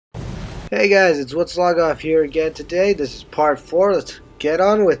Hey guys, it's What's Log Off here again today. This is part 4. Let's get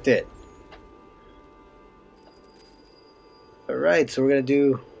on with it. Alright, so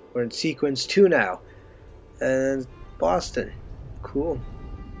we're in sequence 2 now. And Boston. Cool.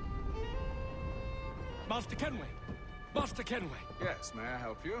 Master Kenway! Master Kenway! Yes, may I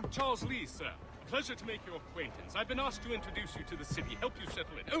help you? Charles Lee, sir. Pleasure to make your acquaintance. I've been asked to introduce you to the city, help you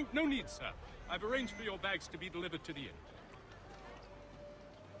settle in. Oh, no need, sir. I've arranged for your bags to be delivered to the inn.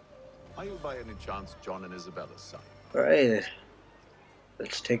 Are you by any chance John and Isabella's son? Alright.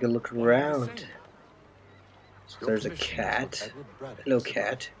 Let's take a look around. So there's a cat. Hello,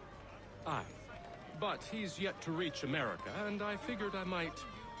 cat. Aye. But he's yet to reach America, and I figured I might...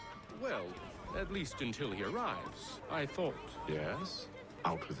 well, at least until he arrives, I thought. Yes?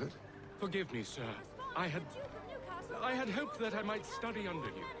 Out with it. Forgive me, sir. I had hoped that I might study under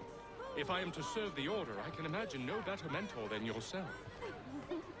you. If I am to serve the Order, I can imagine no better mentor than yourself.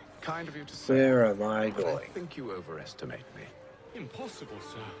 Kind of you to say. Where am I But going? I think you overestimate me. Impossible,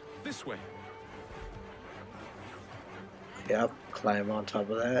 sir. This way. Yep, climb on top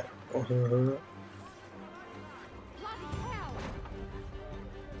of that.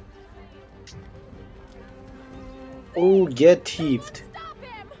 Oh, get teefed.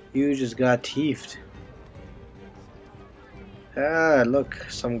 You just got teefed. Ah, look,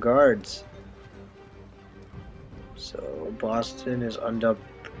 some guards. So Boston is under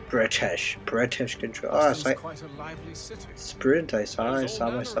British control. Ah, so Quite a lively city. sprint. I saw There's all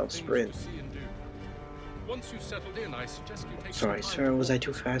manner myself of things sprint. to see and do. Once you've settled in, I suggest you take Sorry, some sir. time. Was I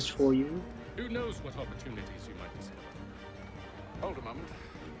too fast for you? Who knows what opportunities you might discover. Hold a moment.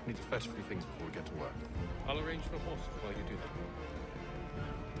 Need to fetch a few things before we get to work. I'll arrange for horses while you do that.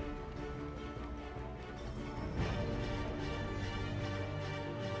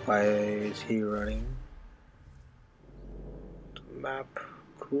 Why is he running? Map,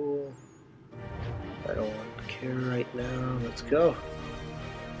 cool. I don't care right now. Let's go.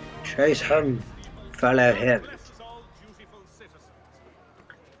 Chase him. Follow him.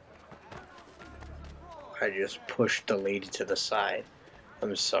 I just pushed the lady to the side.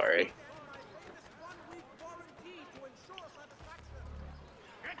 I'm sorry.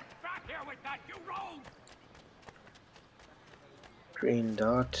 Green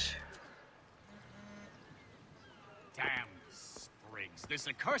dot. Damn sprigs. This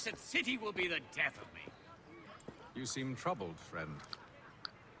accursed city will be the death of me. You seem troubled, friend.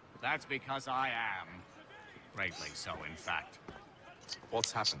 That's because I am. Greatly so, in fact.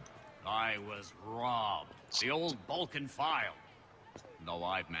 What's happened? I was robbed. The old Balkan file. Though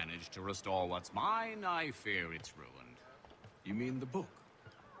I've managed to restore what's mine, I fear it's ruined. You mean the book?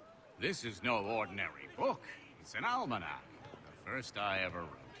 This is no ordinary book. It's an almanac. The first I ever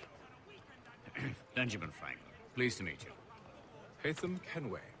wrote. Benjamin Franklin. Pleased to meet you. Hatham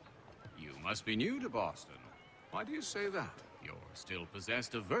Kenway. You must be new to Boston. Why do you say that? You're still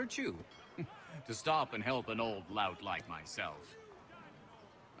possessed of virtue. To stop and help an old lout like myself.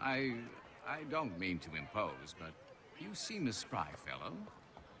 I don't mean to impose, but you seem a spry fellow.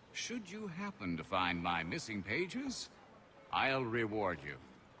 Should you happen to find my missing pages, I'll reward you.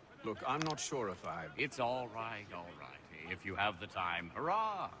 Look, I'm not sure if I... It's all right, all right. If you have the time,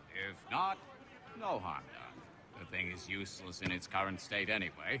 hurrah! If not, no harm done. The thing is useless in its current state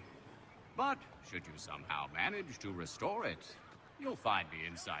anyway. But should you somehow manage to restore it, you'll find me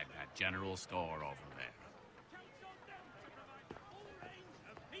inside that general store over there.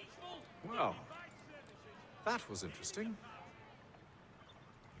 Well, that was interesting.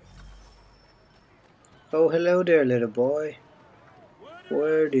 Oh, hello there, little boy.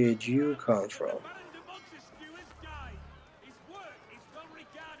 Where did you come from?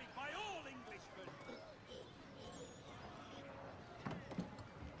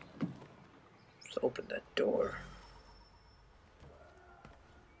 Let's open that door.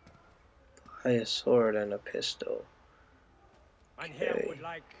 Buy a sword and a pistol. Mynheer would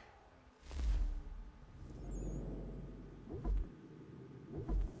like...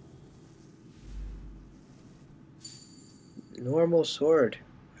 Normal sword.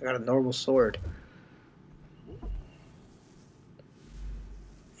 I got a normal sword.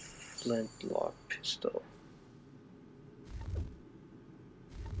 Flintlock pistol.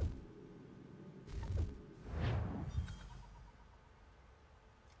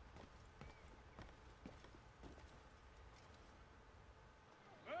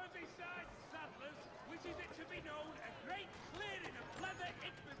 Wishes it to be known a great clearing of leather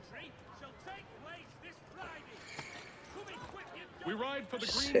infantry shall take place this Friday. Come equip your We ride for the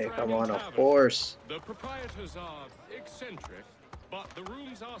Green Sick, I'm Dragon on a Tavern. horse. The proprietors are eccentric, but the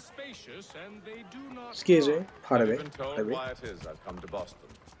rooms are spacious and they do not... Excuse me, pardon me. I've been told Pardon me. why it is I've come to Boston.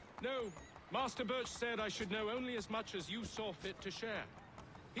 No, Master Birch said I should know only as much as you saw fit to share.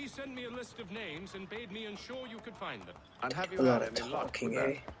 He sent me a list of names and bade me ensure you could find them. And have you A lot had of any luck talking, with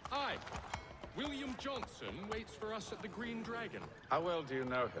eh? that? Aye. William Johnson waits for us at the Green Dragon. How well do you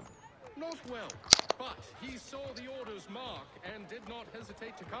know him? Not well, but he saw the Order's mark and did not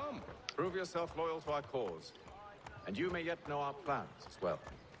hesitate to come. Prove yourself loyal to our cause. And you may yet know our plans as well.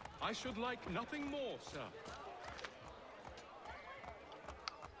 I should like nothing more, sir.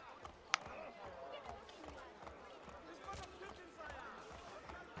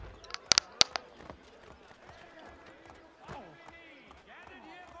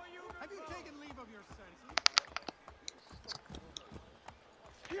 Have you taken leave of your senses?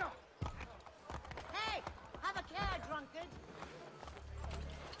 Hey, have a care, drunkard.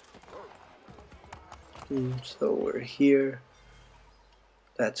 So we're here.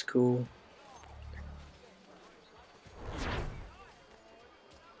 That's cool.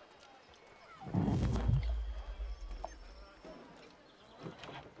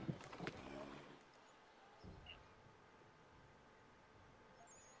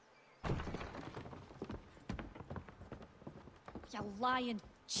 You lying,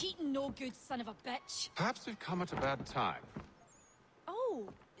 cheating, no good son of a bitch. Perhaps we've come at a bad time. Oh,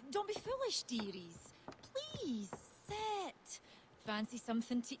 don't be foolish, dearies. Please, sit. Fancy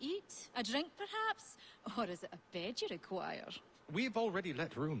something to eat? A drink, perhaps? Or is it a bed you require? We've already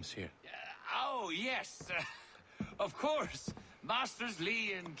let rooms here. Oh, yes. Of course. Masters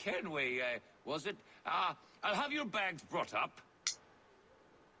Lee and Kenway, was it? I'll have your bags brought up.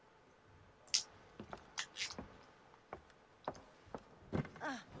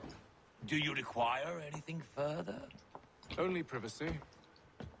 Do you require anything further? Only privacy.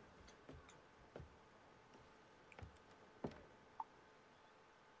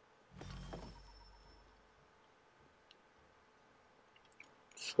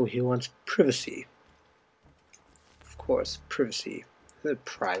 So he wants privacy. Of course, privacy.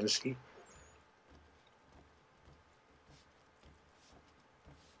 Privacy.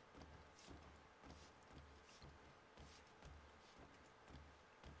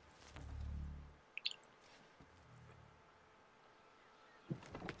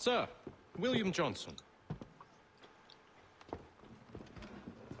 Sir, William Johnson.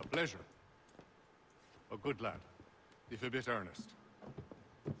 A pleasure. A good lad, if a bit earnest.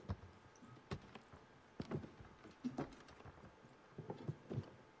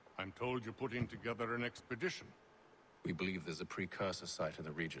 I'm told you're putting together an expedition. We believe there's a precursor site in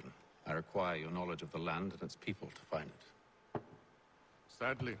the region. I require your knowledge of the land and its people to find it.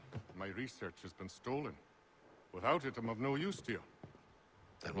 Sadly, my research has been stolen. Without it, I'm of no use to you.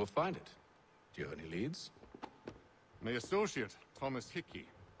 Then we'll find it. Do you have any leads? My associate, Thomas Hickey,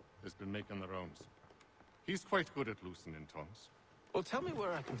 has been making the rounds. He's quite good at loosening tongues. Well, tell me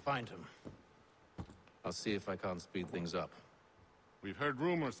where I can find him. I'll see if I can't speed things up. We've heard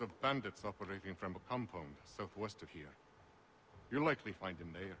rumors of bandits operating from a compound southwest of here. You'll likely find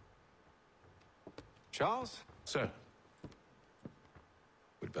him there. Charles? Sir,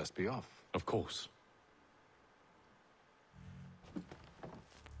 We'd best be off. of course.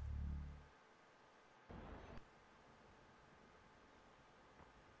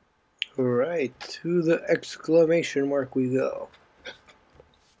 Alright, to the exclamation mark we go.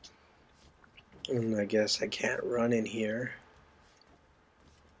 And I guess I can't run in here,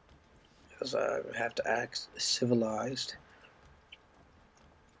 because I have to act civilized.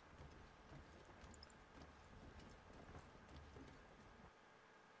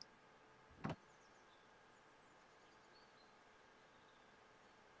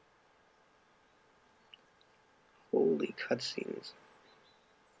 Holy cutscenes.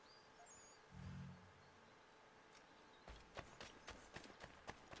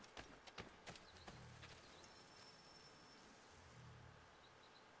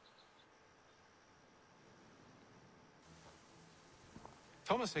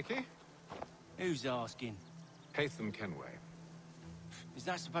 Thomas Hickey? Who's asking? Connor Kenway. Is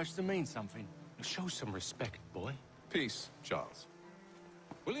that supposed to mean something? Show some respect, boy. Peace, Charles.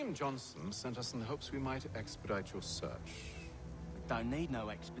 William Johnson sent us in the hopes we might expedite your search. Don't need no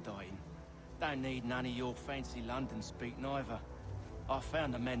expediting. Don't need none of your fancy London speak neither. I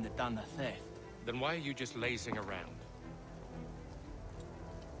found the men that done the theft. Then why are you just lazing around?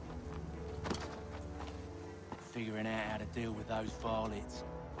 Figuring out how to deal with those varlets.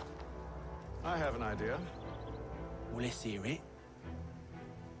 I have an idea. Well, let's hear it.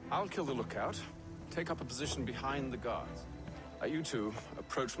 I'll kill the lookout, take up a position behind the guards. You two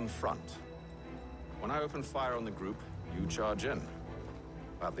approach from the front. When I open fire on the group, you charge in.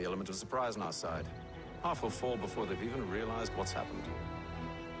 We'll have the element of surprise on our side. Half will fall before they've even realized what's happened.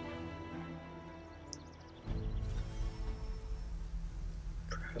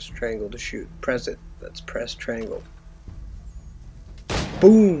 Press triangle to shoot. Press it. Let's press triangle.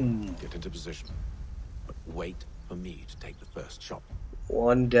 Boom! Get into position. Wait for me to take the first shot.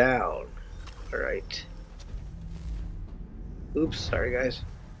 One down. Alright. Oops, sorry guys.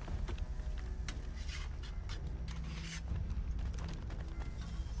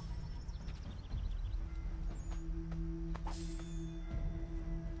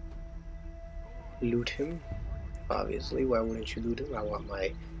 Loot him. Obviously, why wouldn't you loot him? I want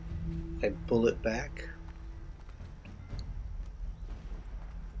my bullet back.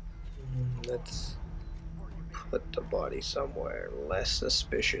 Let's put the body somewhere less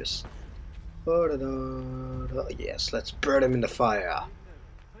suspicious. Yes, let's burn him in the fire.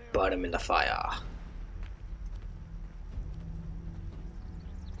 Burn him in the fire.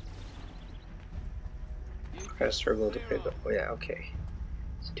 Press circle to pick up. Oh yeah, okay.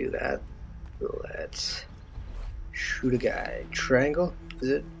 Let's do that. Let's shoot a guy. Triangle? Is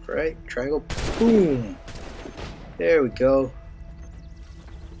it right? Triangle? Boom! There we go.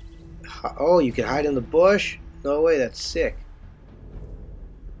 Oh, you can hide in the bush? No way, that's sick.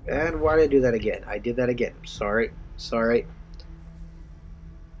 And why did I do that again? I did that again. Sorry. Sorry.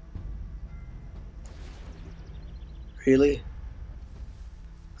 Really?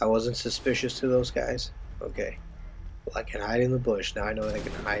 I wasn't suspicious to those guys? Okay. Well, I can hide in the bush. Now I know that I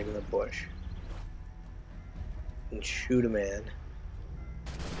can hide in the bush. And shoot a man.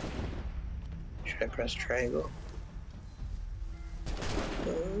 Should I press triangle?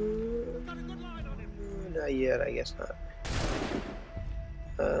 Not yet, I guess not.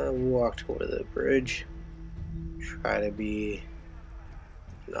 Walk toward the bridge. Try to be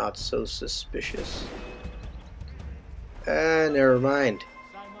not so suspicious. Never mind.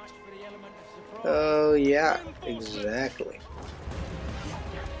 Oh yeah, exactly.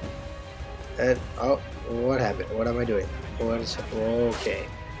 And oh, what happened? What am I doing? What is okay?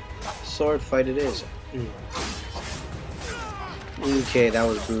 Sword fight it is. Okay, that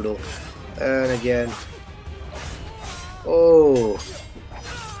was brutal. And again. Oh,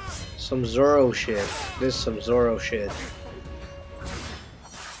 some Zorro shit. This is some Zorro shit.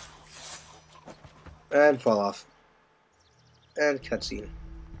 And fall off. And cutscene.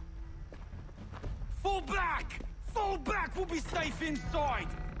 Fall back! Fall back! We'll be safe inside!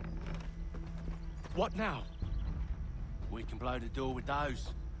 What now? We can blow the door with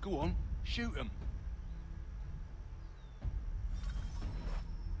those. Go on, shoot them.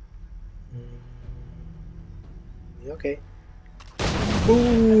 Okay.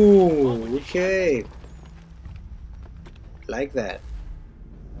 Ooh, okay. Like that.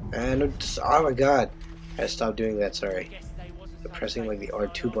 And it's, oh my god. I stopped doing that, sorry. I'm pressing like the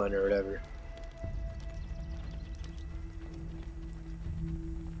R2 button or whatever.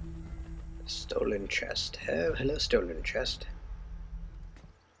 Stolen chest. Oh, hello, stolen chest.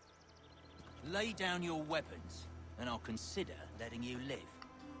 Lay down your weapons, and I'll consider letting you live.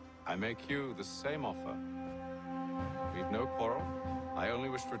 I make you the same offer. We've no quarrel. I only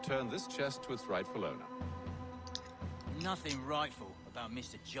wish to return this chest to its rightful owner. Nothing rightful about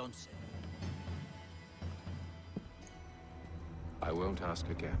Mr. Johnson. I won't ask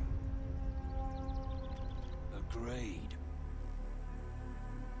again. Agreed.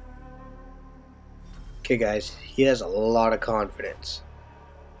 Okay, guys, he has a lot of confidence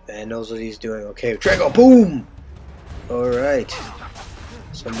and knows what he's doing. Okay, triangle, boom! Alright.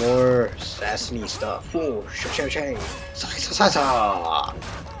 Some more assassiny stuff. Ooh, cha-cha-chang. Sa-sa-sa-sa.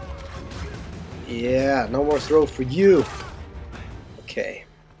 Yeah, no more throw for you. Okay.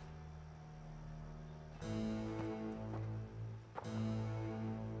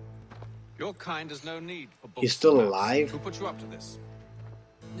 Your kind has no need for books. He's still alive? Who put you up to this?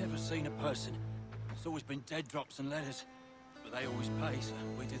 Never seen a person. It's always been dead drops and letters. But they always pay, so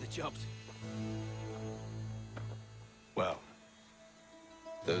we do the jobs. Well,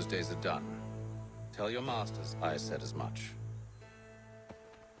 those days are done. Tell your masters I said as much.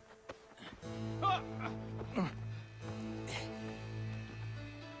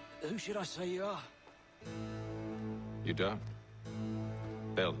 Who should I say you are? You don't?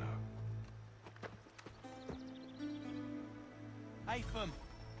 They'll know. Hey, Fum.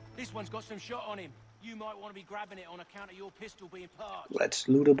 This one's got some shot on him. You might want to be grabbing it on account of your pistol being parked. Let's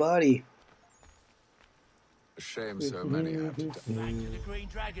loot a body. A shame so many have to die. Back to the Green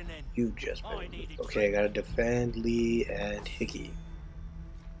Dragon, then. You just been. Okay, I gotta defend Lee and Hickey.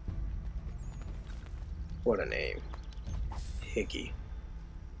 What a name. Hickey.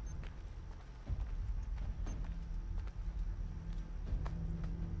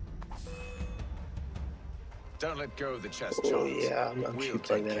 Don't let go of the chest, Oh Charles. yeah, I'm cheap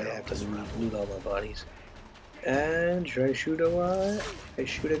like that. I have to loot all my bodies. And should I shoot a guy? I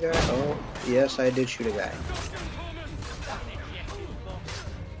shoot a guy? Oh, yes, I did shoot a guy.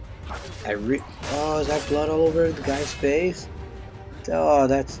 Oh, is that blood all over the guy's face? Oh,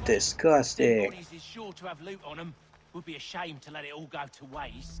 that's disgusting. Bodies is sure to have loot on them. Would be a shame to let it all go to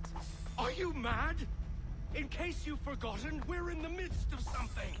waste. Are you mad? In case you've forgotten, we're in the midst of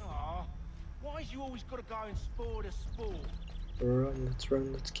something. Aw, why's you always gotta go and spoil the sport? Run,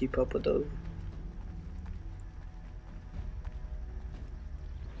 let's keep up with those.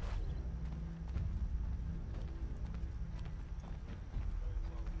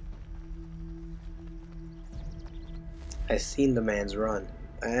 I seen the man's run,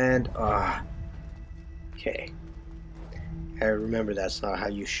 and okay. I remember that's not how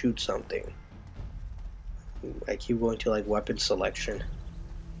you shoot something. I keep going to like weapon selection.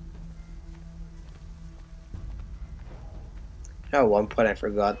 At one point I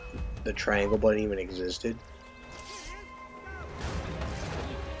forgot the triangle button even existed.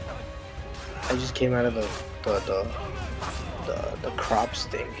 I just came out of the crops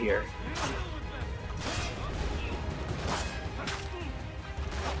thing here.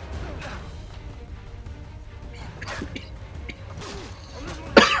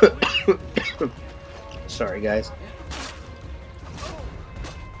 Sorry, guys.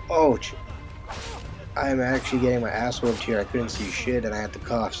 Oh, I'm actually getting my ass whooped here. I couldn't see shit and I had to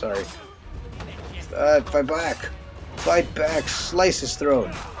cough. Sorry. Fight back. Fight back. Slice his throat.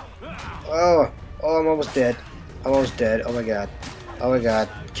 Oh, I'm almost dead. I'm almost dead. Oh my god. Oh my god.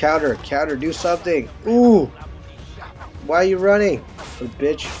 Counter. Do something. Ooh. Why are you running? The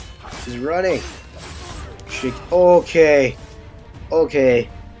bitch is running. Shit. Okay. Okay.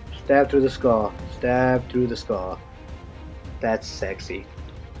 Stab through the skull. Stab through the skull. That's sexy.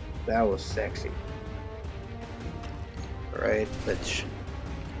 That was sexy. Alright, let's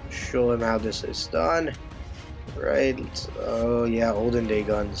show him how this is done. Right, oh yeah, olden day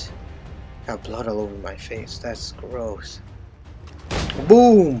guns. Got blood all over my face. That's gross.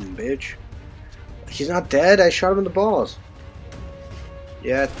 Boom, bitch. He's not dead. I shot him in the balls.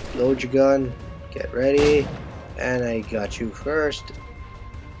 Yeah, load your gun. Get ready. And I got you first.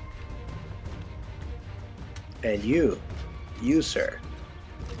 And you sir,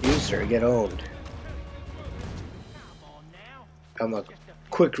 get owned. I'm a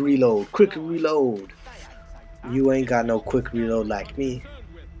quick reload. You ain't got no quick reload like me.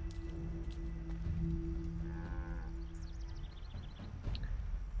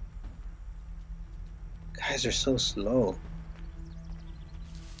 Guys are so slow.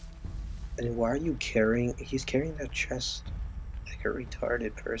 And why are you carrying? He's carrying that chest like a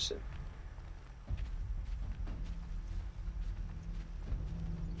retarded person.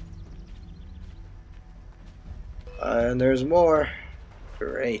 And there's more.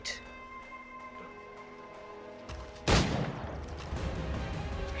 Great.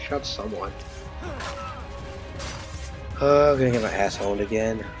 Shot someone. Oh, I'm gonna get my ass honed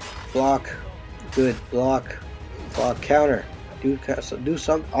again. Block. Good. Block. Block. Counter. Do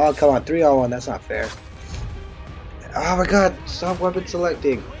some. Oh, come on. 3-on-1. That's not fair. Oh my god. Stop weapon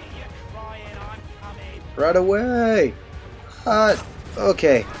selecting. Right away. Hot.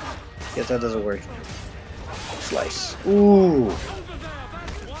 Okay. Guess that doesn't work. Slice. Ooh.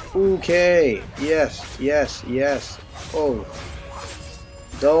 Okay. Yes. Oh.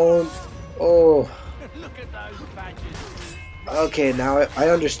 Don't. Oh. Okay, now I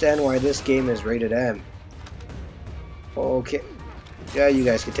understand why this game is rated M. Okay. Yeah, you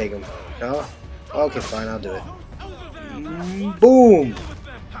guys can take him. No? Okay, fine, I'll do it. Boom.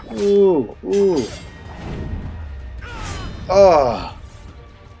 Ooh. Oh.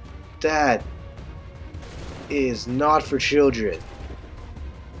 That is not for children.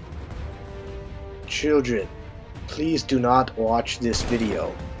 Children, please do not watch this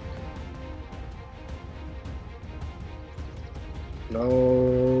video.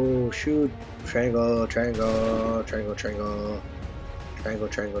 No, shoot. Triangle.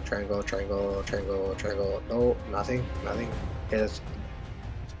 No, nothing. Okay, let's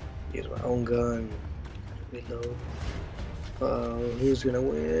use my own gun. Reload. Who's gonna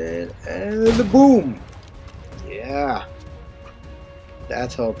win? And boom! Yeah.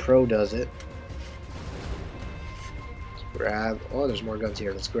 That's how a pro does it. Let's grab. Oh, there's more guns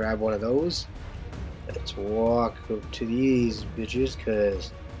here. Let's grab one of those. Let's walk up to these bitches,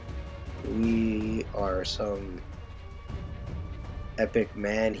 because we are some epic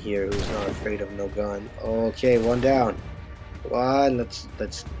man here who's not afraid of no gun. Okay, one down. Come on, let's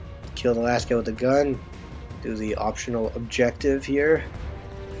kill the last guy with the gun. Do the optional objective here.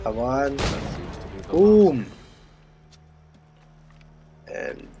 Come on. Boom.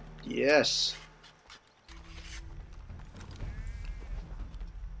 And yes.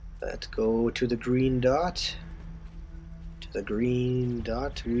 Let's go to the green dot. To the green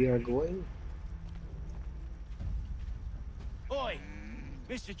dot we are going. Oi!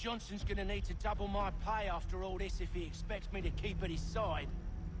 Mr. Johnson's gonna need to double my pay after all this if he expects me to keep at his side.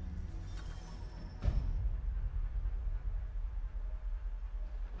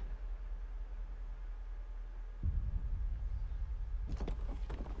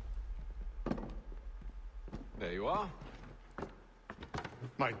 There you are.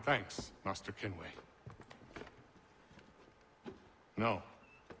 My thanks, Master Kenway. Now,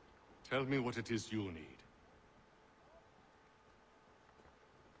 tell me what it is you'll need.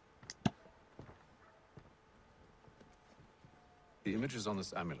 The images on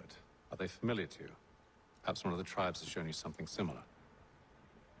this amulet, are they familiar to you? Perhaps one of the tribes has shown you something similar.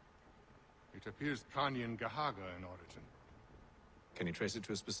 It appears Kanyan Gahaga in origin. Can you trace it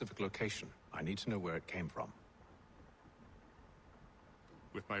to a specific location? I need to know where it came from.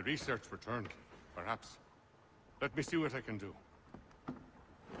 With my research returned, perhaps. Let me see what I can do.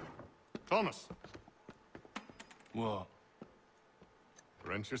 Thomas! What?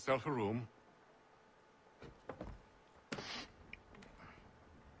 Rent yourself a room.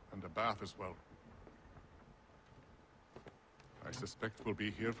 And a bath as well. I suspect we'll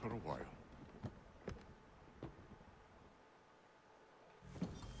be here for a while.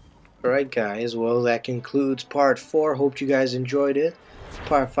 Alright guys, well that concludes part 4. Hope you guys enjoyed it.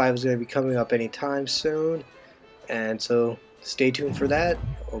 Part 5 is going to be coming up anytime soon. And so stay tuned for that.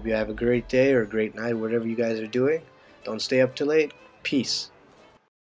 Hope you have a great day or a great night, whatever you guys are doing. Don't stay up too late. Peace.